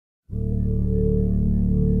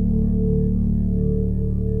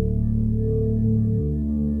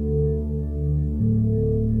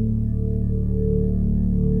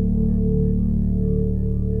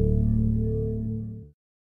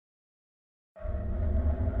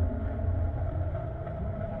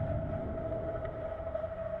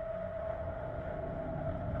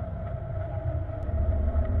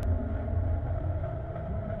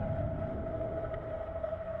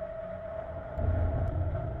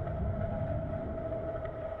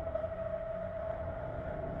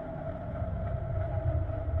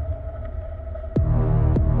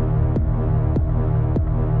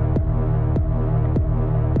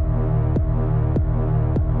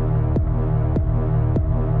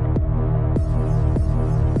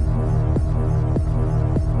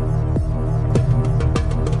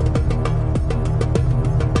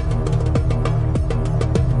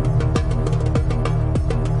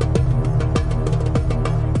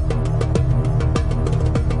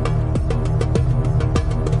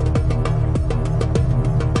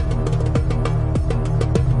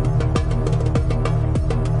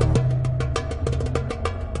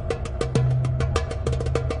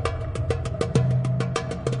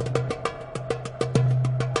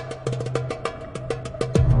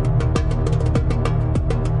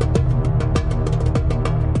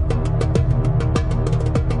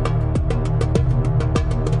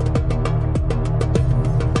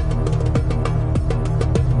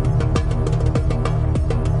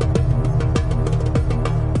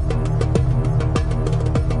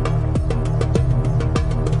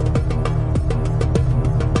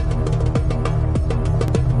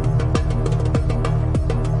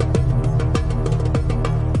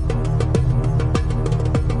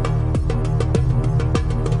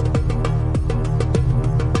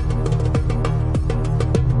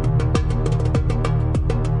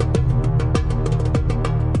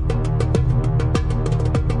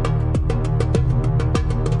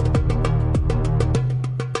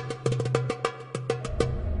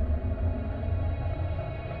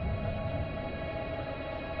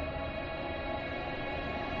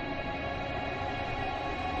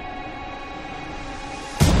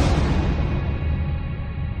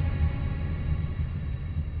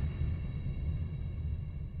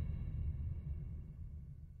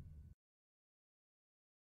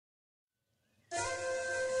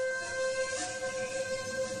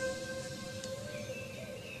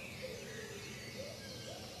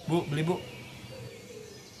Bu, beli bu.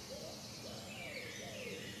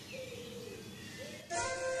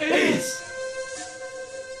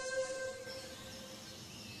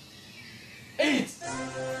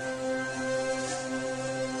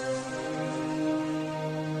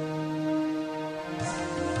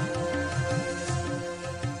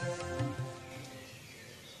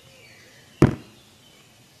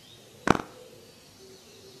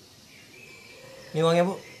 Ini uangnya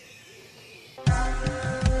bu.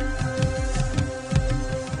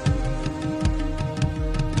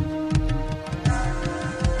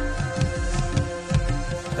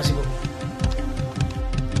 Kasih bu.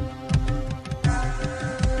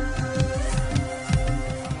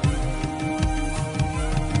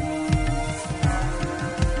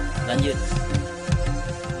 Lanjut.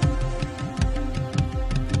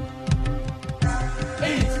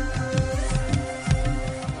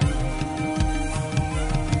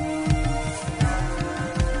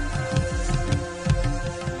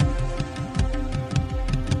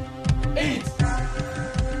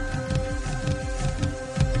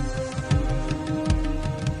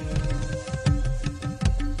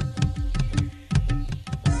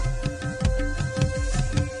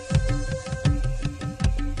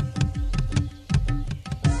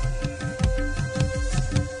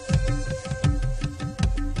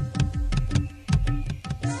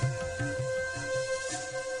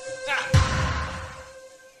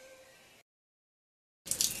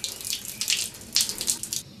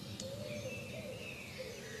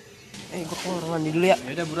 Gue keluar mandi dulu ya.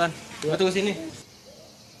 Ya udah buruan. Gue tunggu sini.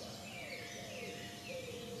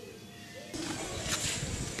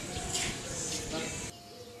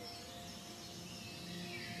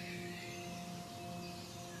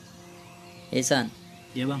 Ihsan,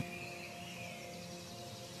 Iya bang.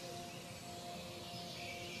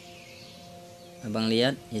 abang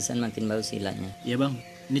lihat Ihsan makin bau silatnya. Iya bang.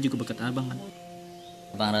 Ini juga berkat abang kan.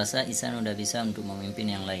 Abang rasa Ihsan udah bisa untuk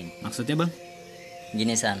memimpin yang lain. Maksudnya bang?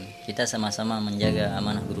 Gini San, kita sama-sama menjaga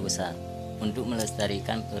amanah guru besar untuk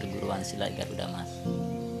melestarikan perguruan silat Garuda Mas.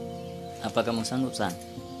 Apa kamu sanggup San?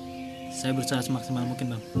 Saya berusaha semaksimal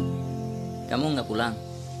mungkin bang. Kamu nggak pulang?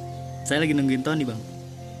 Saya lagi nungguin Tony bang.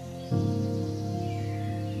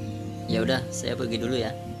 Ya udah, saya pergi dulu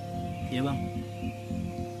ya. Iya bang.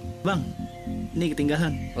 Bang, ini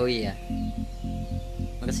ketinggalan. Oh iya.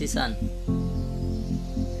 Makasih San.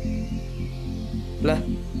 Lah,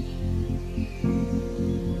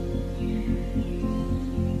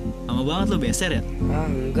 Lama banget lo beser ya?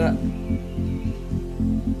 enggak.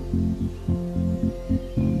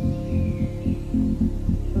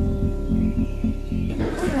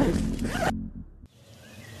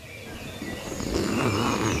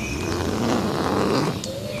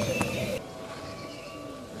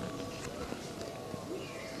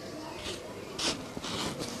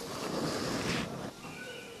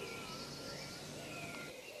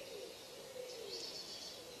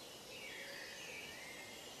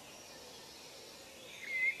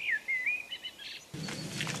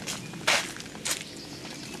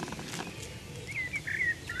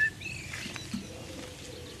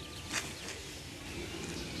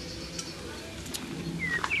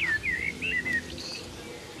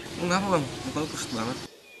 Kenapa bang? Muka lu kusut banget.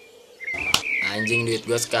 Anjing, duit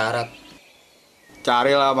gue sekarat.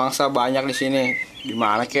 Carilah bangsa banyak di sini. Di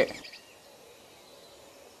mana kek?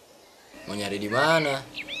 Mau nyari di mana?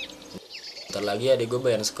 Ntar lagi adik gue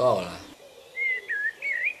bayar sekolah.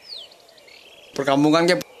 Perkampungan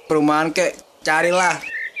kek, perumahan kek. Carilah.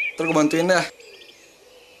 Terus gue bantuin dah.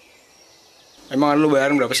 Emang lu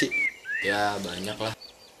bayaran berapa sih? Ya banyak lah.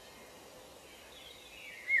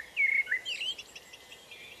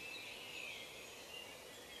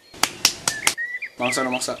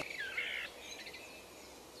 Maksa.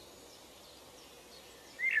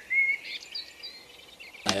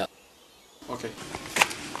 Ayo. Oke.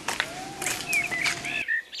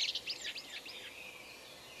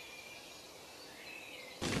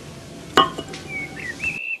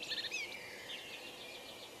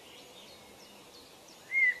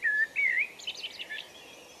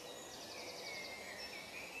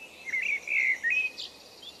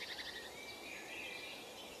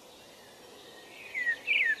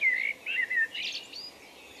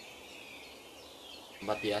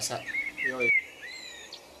 Tempat biasa. Yoi.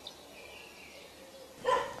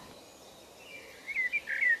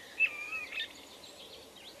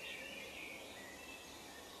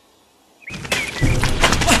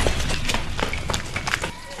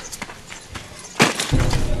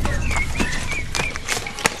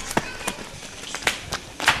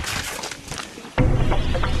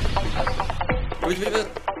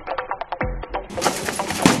 Cepet.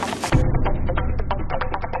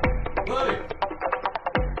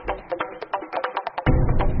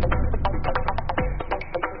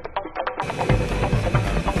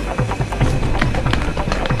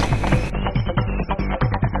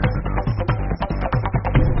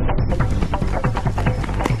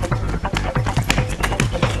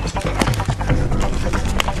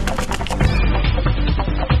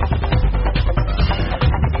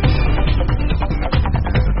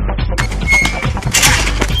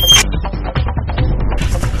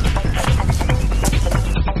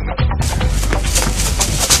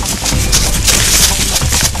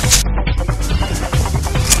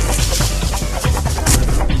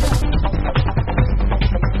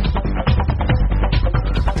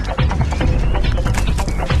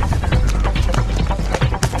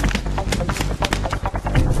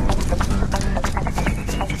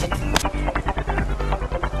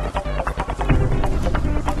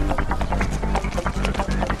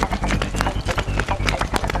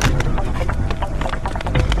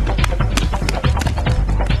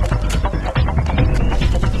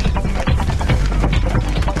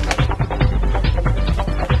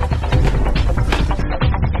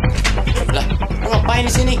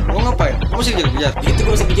 Kamu sih kejar-kejar. Itu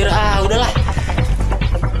gue masih kejar. Udahlah.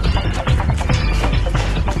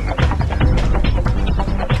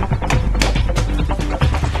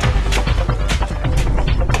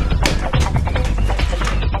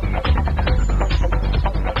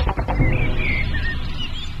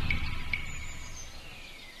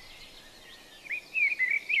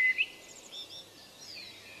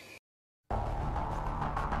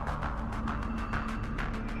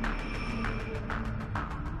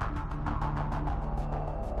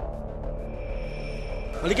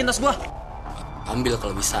 Balikin tas gua. Ambil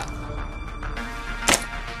kalau bisa.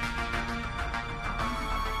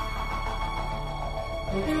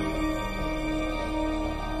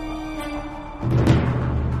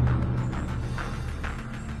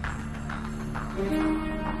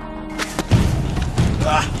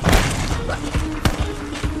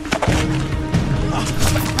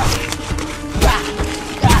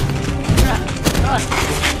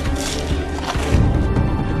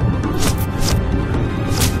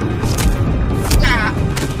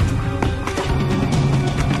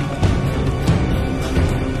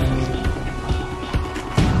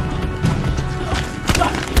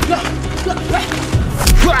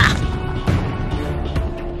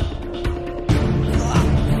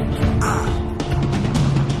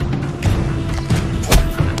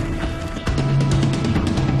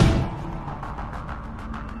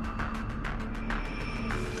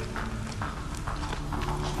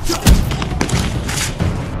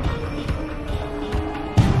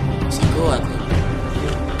 Kuat nih.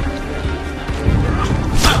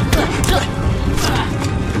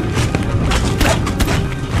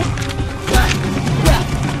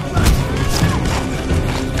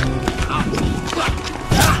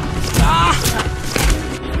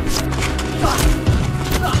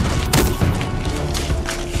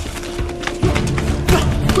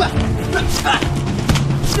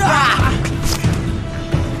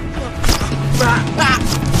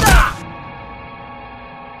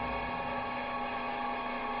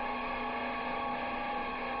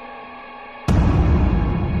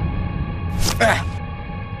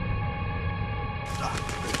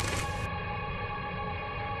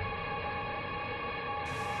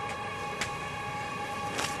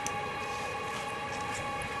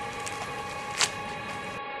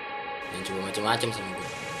 Jangan coba macam-macam sama gue.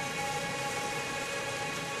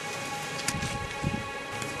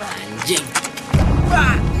 Anjing.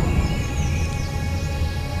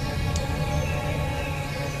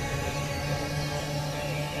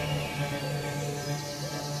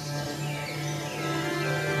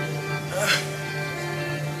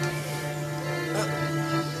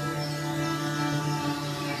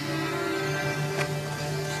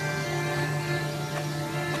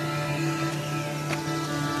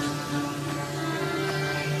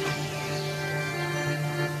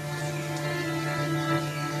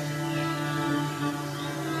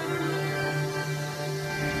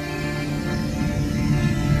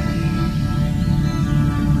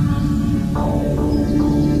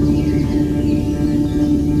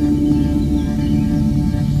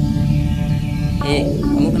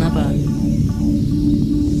 Kamu kenapa?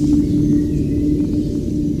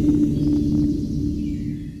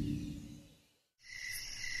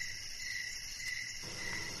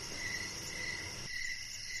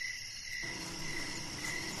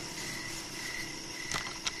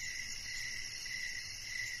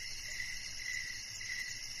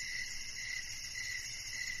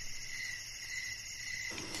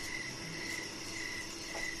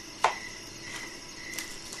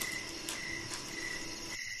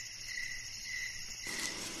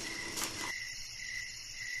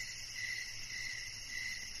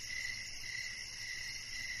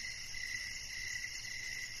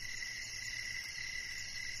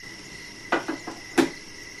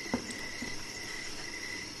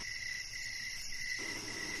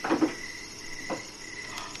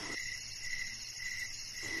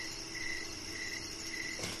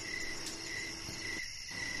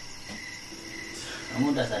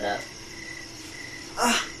 Kamu udah sadar?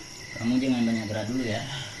 Kamu jangan banyak gerak dulu ya.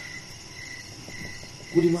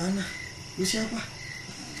 Gue di mana? Lu siapa?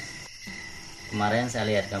 Kemarin saya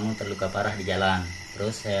lihat kamu terluka parah di jalan.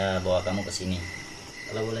 Terus saya bawa kamu ke sini.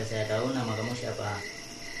 Kalau boleh saya tahu nama kamu siapa?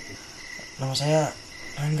 Nama saya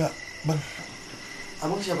Hingga, Bang.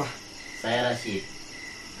 Abang siapa? Saya Rashid.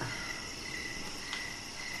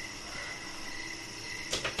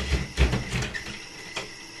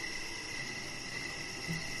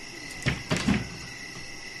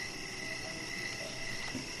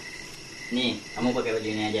 Nih, kamu pakai baju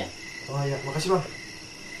ini aja. Oh iya, makasih Bang.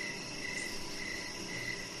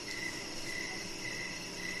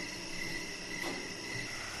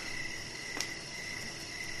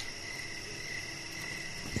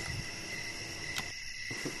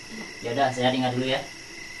 Ya udah, saya dengar dulu ya.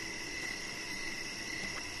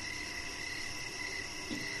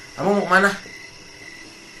 Kamu mau kemana?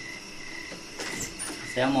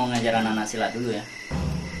 Saya mau ngajar anak-anak silat dulu ya.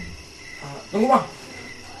 Tunggu bang.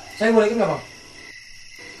 Saya boleh ikut nggak bang?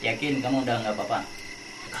 Yakin kamu udah nggak apa-apa?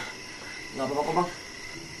 Nggak apa-apa kok bang.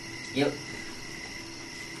 Yuk.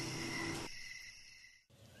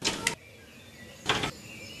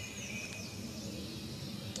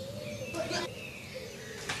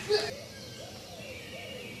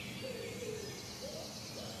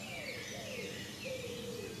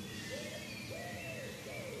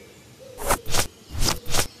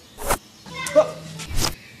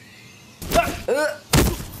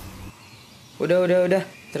 Udah.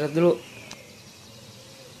 Istirahat dulu.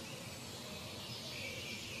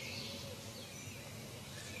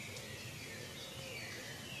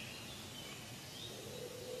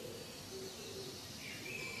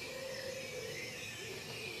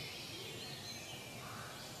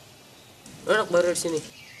 Anak baru di sini.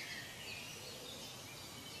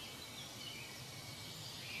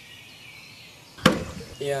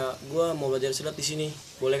 Ya, gua mau belajar silat di sini.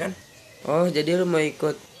 Boleh kan? Oh, jadi lu mau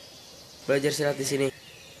ikut belajar silat di sini?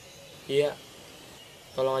 Iya.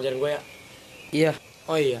 Tolong ajarin gue ya. Iya.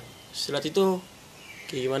 Oh iya, silat itu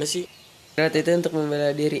kayak gimana sih? Silat itu untuk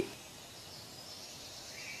membela diri.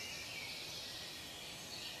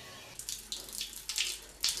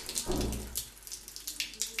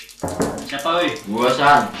 Siapa woi? Gua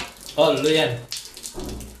San. Oh lu Yan.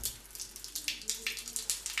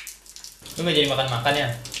 Lu mau jadi makan-makan ya?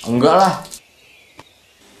 Enggak lah.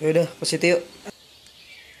 Yaudah, ke situ yuk.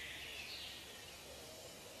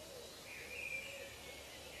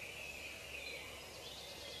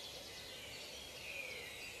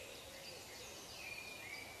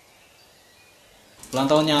 Ulang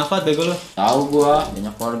tahunnya apa bego lu? Tahu gua,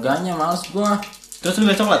 banyak keluarganya, males gua. Terus lu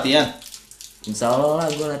besok latihan? Insya Allah lah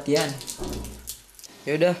gua latihan.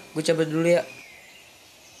 Yaudah, gue cabut dulu ya.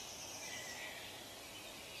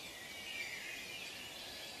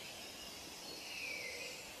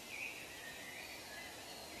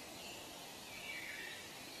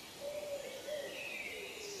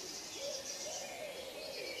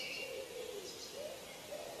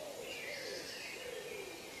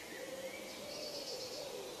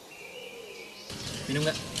 Minum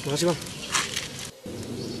nggak? Makasih bang.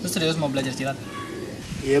 Lu serius mau belajar silat?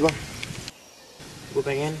 Iya bang. Gue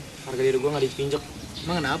pengen harga diri gue nggak dipinjek.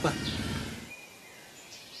 Emang kenapa?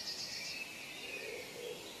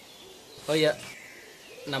 Oh iya,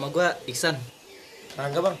 nama gua Iksan.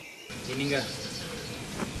 Enggak bang. Ini enggak.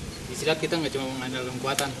 Di silat kita nggak cuma mengandalkan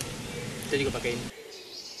kekuatan, kita juga pakai ini.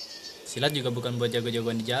 Silat juga bukan buat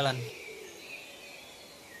jago-jagoan di jalan.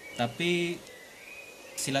 Tapi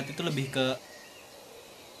silat itu lebih ke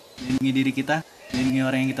melindungi diri kita, melindungi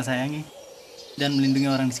orang yang kita sayangi, dan melindungi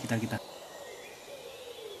orang di sekitar kita.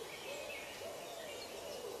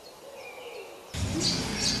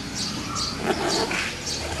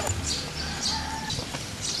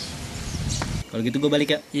 Kalau gitu gue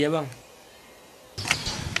balik ya. Iya bang.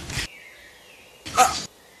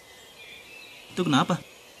 Itu kenapa?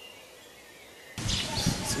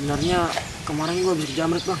 Sebenarnya kemarin gue habis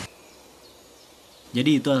dijamret bang.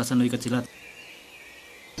 Jadi itu alasan lo ikut silat?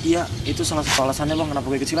 Iya, itu salah satu alasannya bang kenapa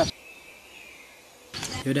gue ikut silat.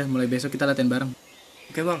 Yaudah, mulai besok kita latihan bareng.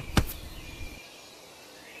 Oke bang.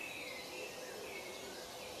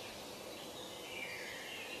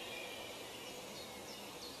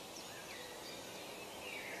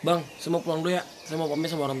 Bang, saya mau pulang dulu ya. Saya mau pamit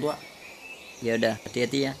sama orang tua. Ya udah,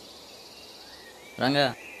 hati-hati ya.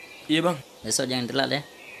 Rangga, Iya bang. besok jangan telat ya.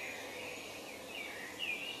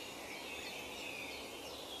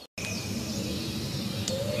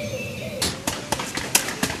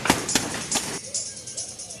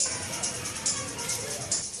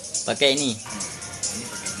 Pakai ini.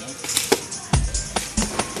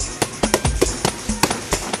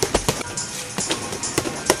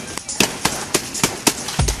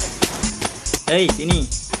 Hei, sini.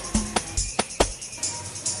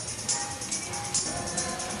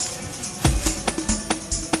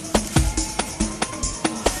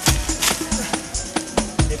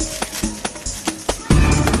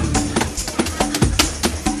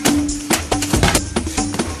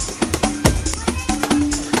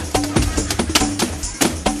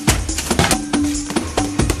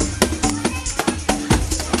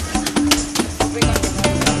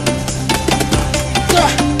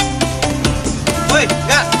 Woi,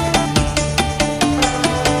 enggak.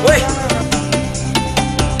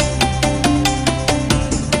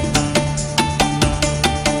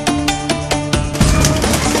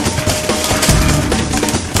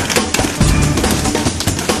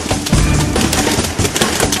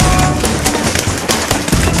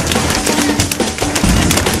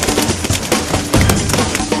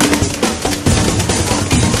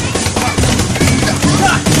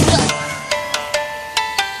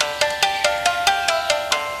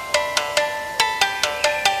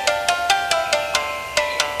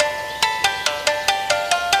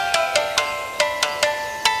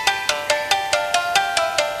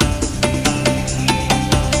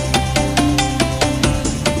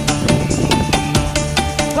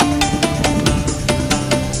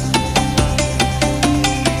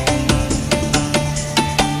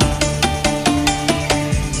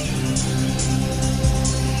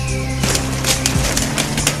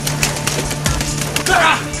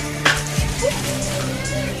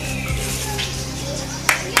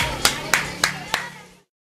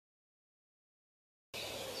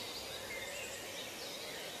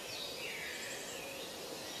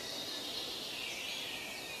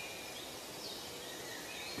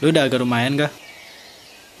 Lu udah agak lumayan gak?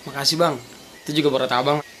 Makasih bang. Itu juga berat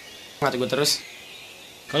abang. Nggak gue terus.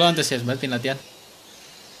 Kalau antusias banget pin latihan.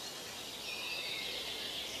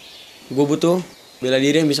 Gue butuh bela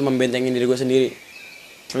diri yang bisa membentengin diri gue sendiri.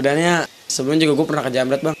 Sebenarnya sebelumnya juga gue pernah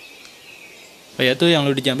kejamret bang. Oh ya tuh yang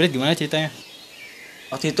lu dijamret gimana ceritanya?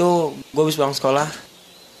 Waktu itu gue habis pulang sekolah.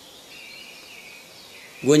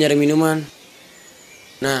 Gue nyari minuman.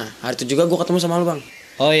 Nah hari itu juga gue ketemu sama lu bang.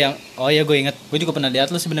 Oh ya gue inget. Gue juga pernah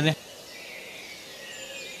lihat lu sebenarnya.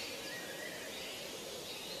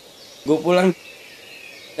 Gue pulang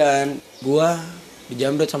dan gue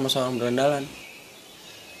dijamret sama seorang berandalan.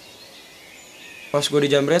 Pas gue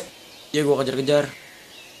dijamret, ya gue kejar-kejar.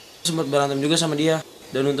 Sempat berantem juga sama dia.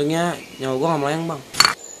 Dan untungnya nyawa gue gak melayang bang.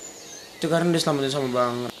 Itu karena diselamatin sama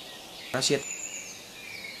bang Rashid.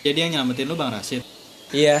 Jadi yang nyelamatin lu Bang Rashid.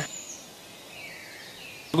 Iya.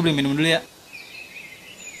 Gue beli minum dulu ya.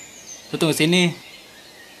 Lu tunggu sini.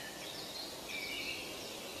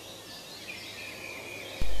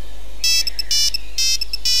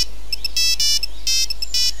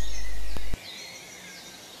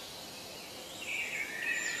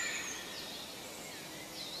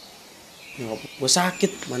 Gue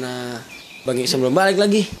sakit, mana Bang Iksan belum balik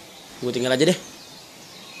lagi. Gue tinggal aja deh.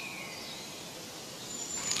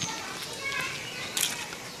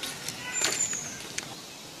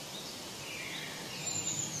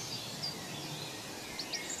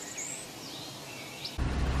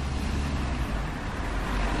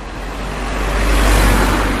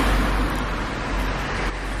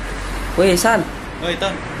 Woi San, Woi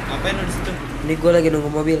Ton, ngapain lu di situ? ini gue lagi nunggu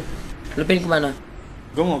mobil. Lu pin kemana?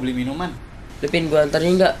 Gue mau beli minuman. Lu pin gue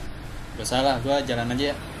antarin enggak? Gak salah, gue jalan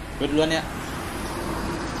aja ya. Gue duluan ya.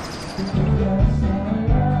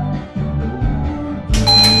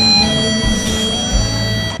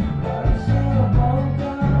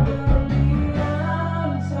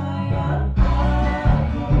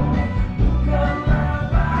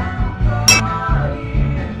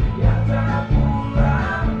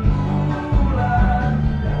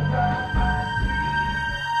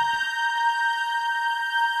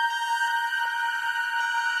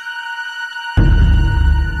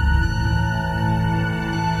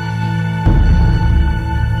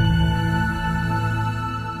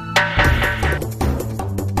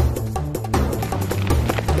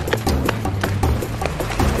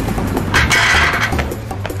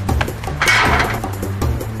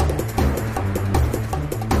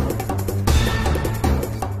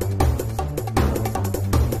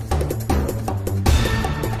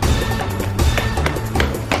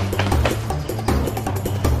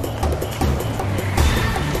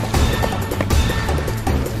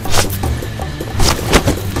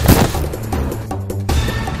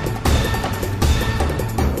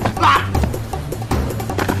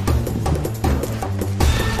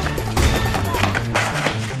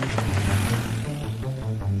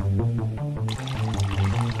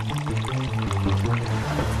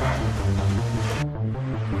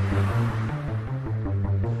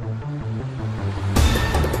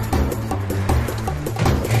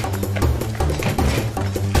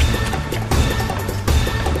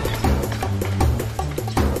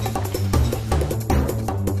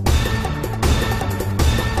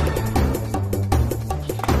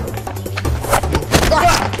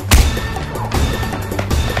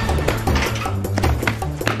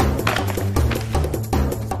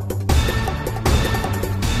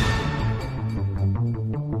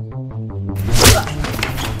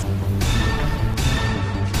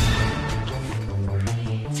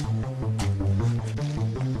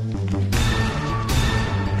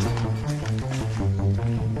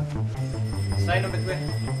 Selain dompet gue.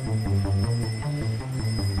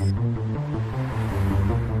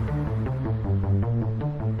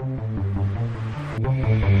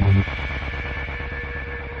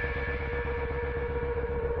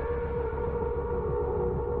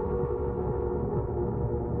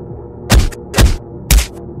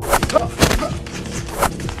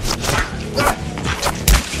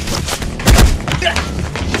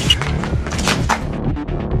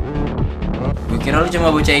 Gue kira lu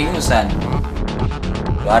cuma bocah ingusan.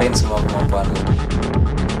 Keluarin semua kemampuan lu.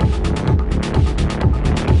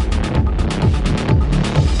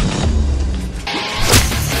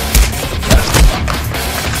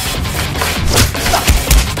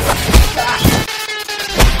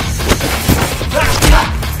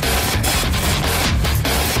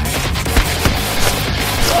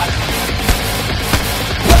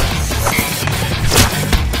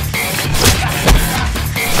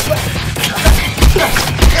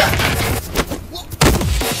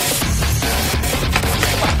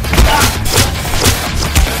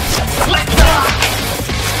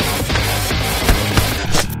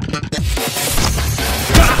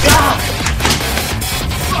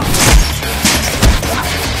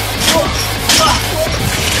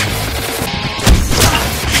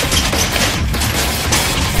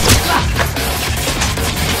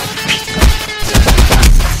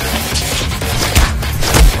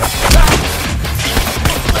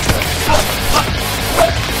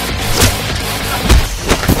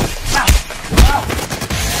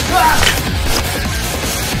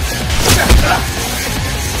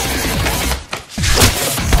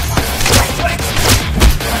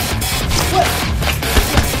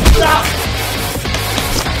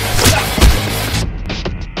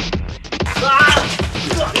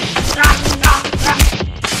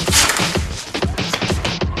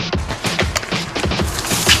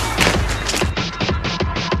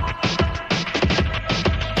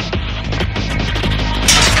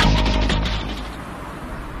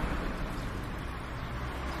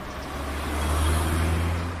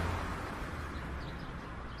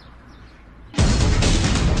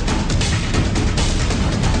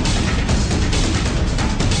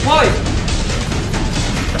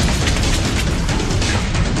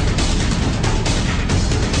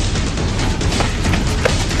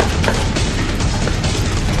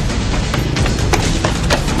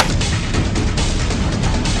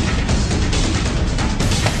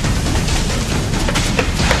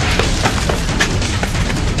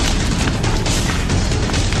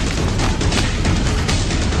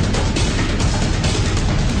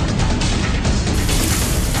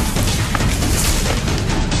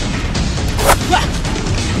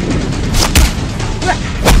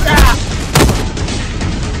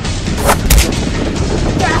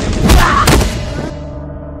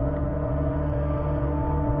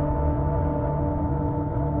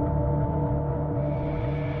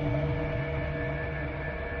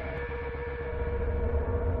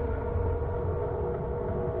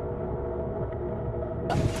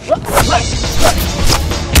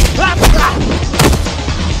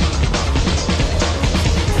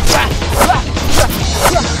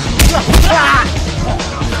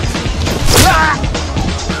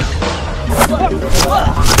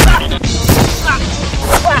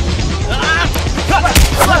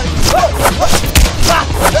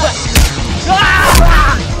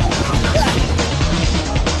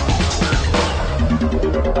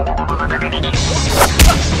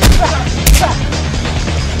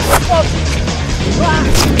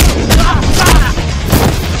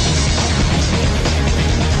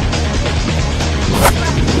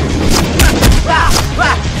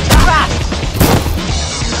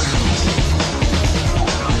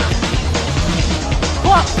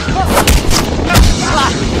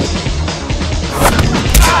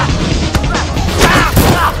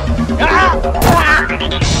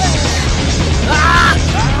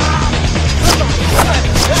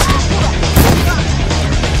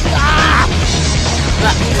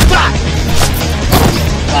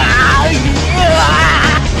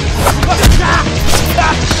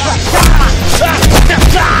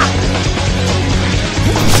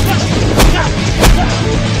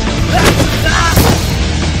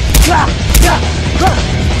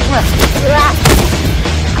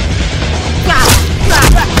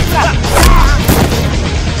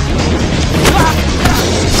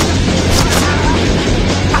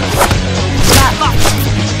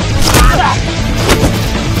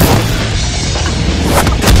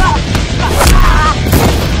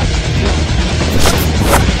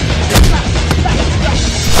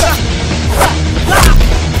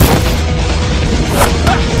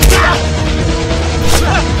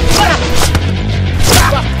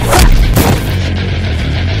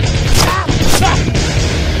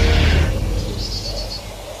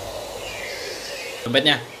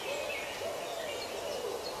 Dompetnya.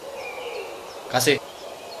 Kasih.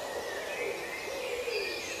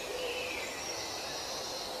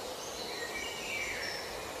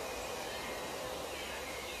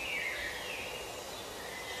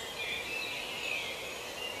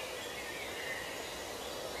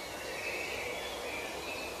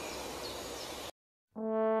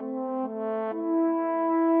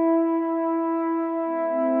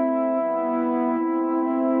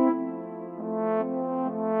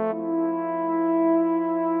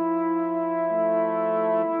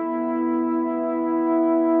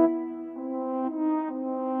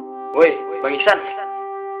 Woi, Bang Iksan.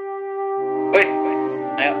 Woi,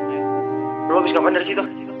 Ayo, lu habis kapan dari situ?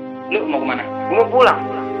 lu mau kemana? Gua mau pulang.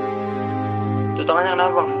 Tuh tangannya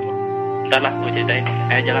kenapa, Bang? Ntar lah, gue ceritain.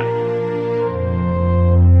 Ayo jalan.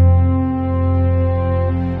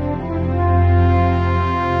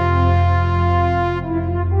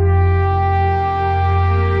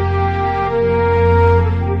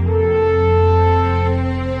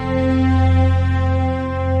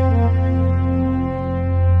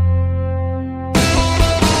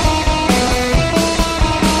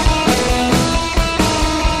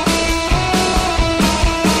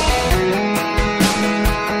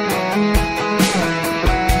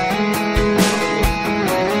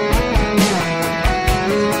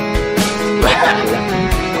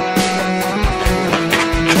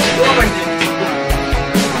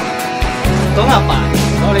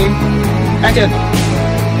 Rolling. Action.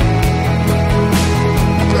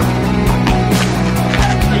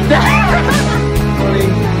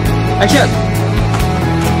 Rolling. Action.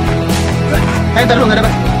 Ntar lu nggak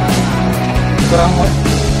dapat. Kurang.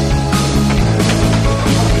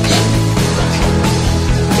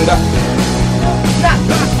 Enggak.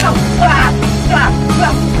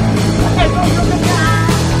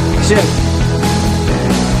 Action.